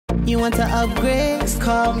You want to upgrade?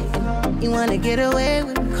 Call me. You want to get away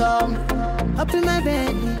with me? Call me. Up in my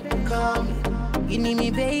bed, call me. You need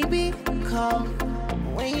me, baby? Call me.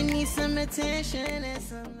 When you need some attention and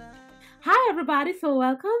some love. Hi everybody, so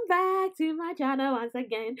welcome back to my channel once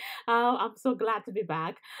again. I'm so glad to be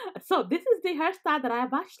back. So this is the hairstyle that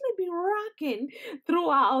I've actually been rocking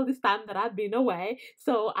throughout all this time that I've been away.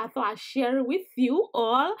 So I thought I'd share it with you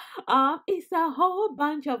all. It's a whole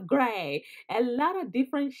bunch of gray, a lot of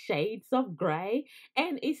different shades of gray,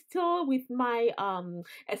 and it's still with my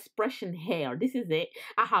Xpression hair. This is it.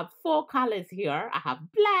 I have 4 colors here. I have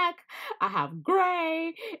black, I have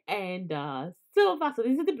gray, and silver. So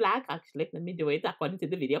this is the black. Actually, let me do it according to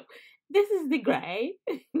the video. This is the gray.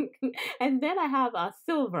 And then I have a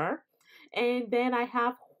silver, and then I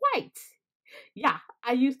have white. Yeah,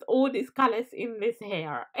 I used all these colors in this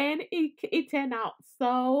hair, and it turned out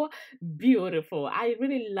so beautiful. I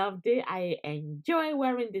really loved it. I enjoy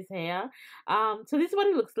wearing this hair. So this is what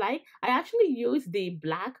it looks like. I actually use the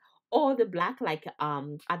black, all the black, like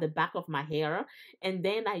at the back of my hair, and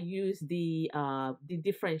then I use the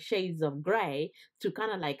different shades of gray to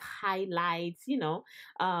kind of like highlight, you know.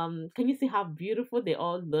 Can you see how beautiful they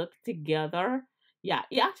all look together? Yeah,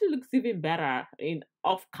 it actually looks even better in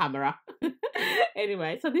off camera.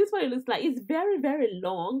 Anyway, so this is what it looks like. It's very, very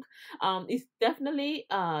long. It's definitely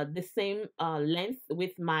the same length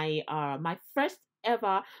with my my first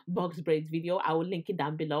ever box braids video. I will link it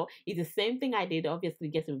down below. It's the same thing I did, obviously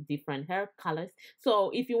just with different hair colors.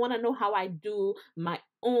 So if you want to know how I do my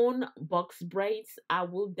own box braids, I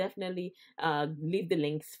will definitely leave the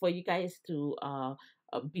links for you guys to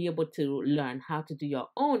be able to learn how to do your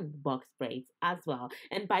own box braids as well.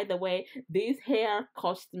 And by the way, this hair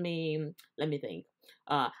cost me, let me think,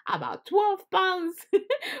 about 12 pounds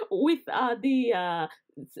with the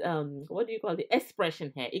what do you call the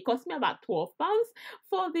Xpression hair. It cost me about 12 pounds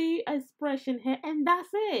for the Xpression hair, and that's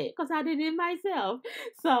it, because I did it myself.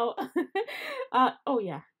 So oh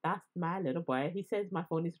yeah, that's my little boy. He says my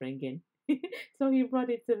phone is ringing. So he brought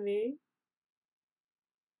it to me.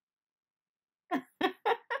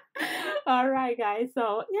 All right, guys,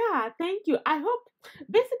 so yeah, thank you. I hope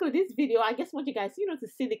basically this video, I just want you guys, you know, to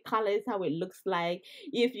see the colors, how it looks like,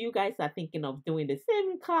 if you guys are thinking of doing the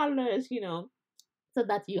same colors, you know, so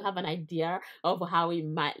that you have an idea of how it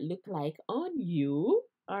might look like on you.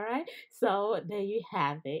 All right, so there you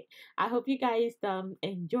have it. I hope you guys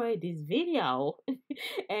enjoy this video.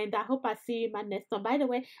 And I hope I see you in my next one. By the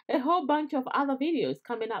way, a whole bunch of other videos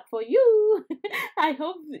coming up for you. I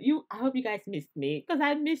hope you guys missed me, because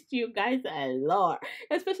I missed you guys a lot,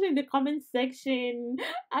 especially in the comment section.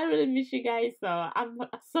 I really miss you guys, so I'm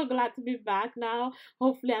so glad to be back now.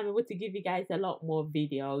 Hopefully I'm able to give you guys a lot more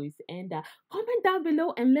videos, and comment down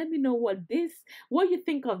below and let me know what you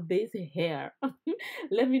think of this hair.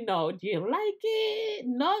 Let me know. Do you like it?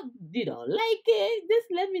 No, you don't like it? Just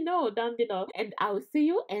let me know down below, and I'll see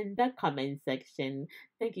you in the comment section.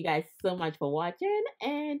 Thank you guys so much for watching,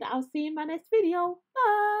 and I'll see you in my next video.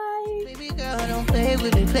 Bye. Baby girl, don't play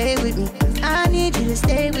with me, play with me. I need you to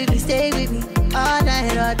stay with me, all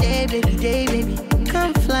night, all day, baby.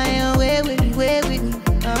 Come fly away with me,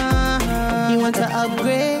 You want to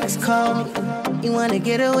upgrade? Call me. You want to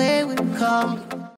get away with me? Call me.